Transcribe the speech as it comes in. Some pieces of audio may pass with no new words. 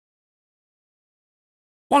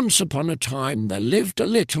Once upon a time there lived a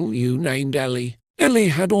little ewe named Ellie. Ellie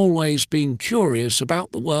had always been curious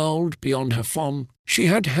about the world beyond her farm. She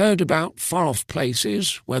had heard about far-off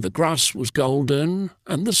places where the grass was golden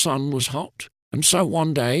and the sun was hot. And so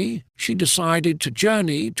one day she decided to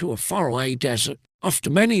journey to a faraway desert. After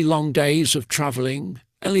many long days of travelling,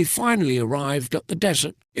 Ellie finally arrived at the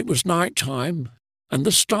desert. It was night time, and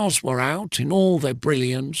the stars were out in all their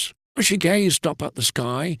brilliance. As she gazed up at the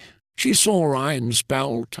sky, she saw Orion's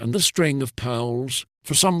belt and the string of pearls.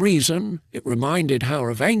 For some reason, it reminded her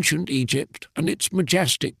of ancient Egypt and its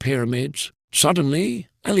majestic pyramids. Suddenly,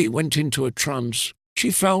 Ellie went into a trance. She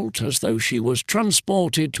felt as though she was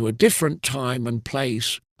transported to a different time and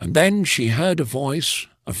place. And then she heard a voice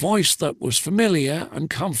that was familiar and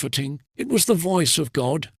comforting. It was the voice of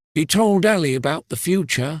God. He told Ellie about the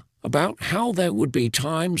future, about how there would be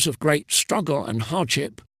times of great struggle and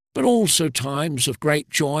hardship, but also times of great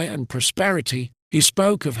joy and prosperity. He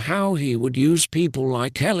spoke of how he would use people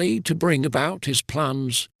like Ellie to bring about his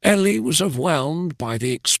plans. Ellie was overwhelmed by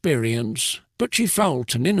the experience, but she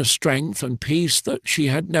felt an inner strength and peace that she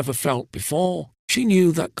had never felt before. She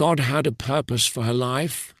knew that God had a purpose for her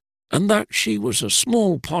life, and that she was a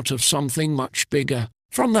small part of something much bigger.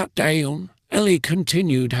 From that day on, Ellie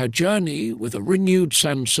continued her journey with a renewed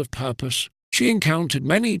sense of purpose. She encountered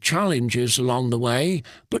many challenges along the way,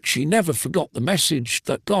 but she never forgot the message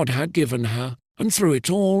that God had given her. And through it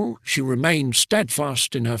all, she remained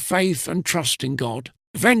steadfast in her faith and trust in God.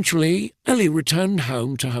 Eventually, Ellie returned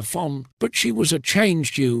home to her farm, but she was a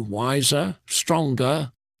changed ewe, wiser,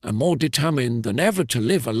 stronger, and more determined than ever to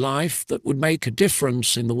live a life that would make a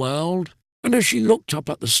difference in the world. And as she looked up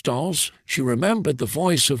at the stars, she remembered the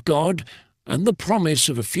voice of God and the promise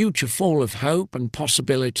of a future full of hope and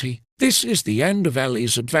possibility. This is the end of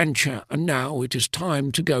Ellie's adventure, and now it is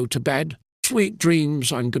time to go to bed. Sweet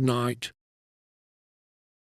dreams and good night.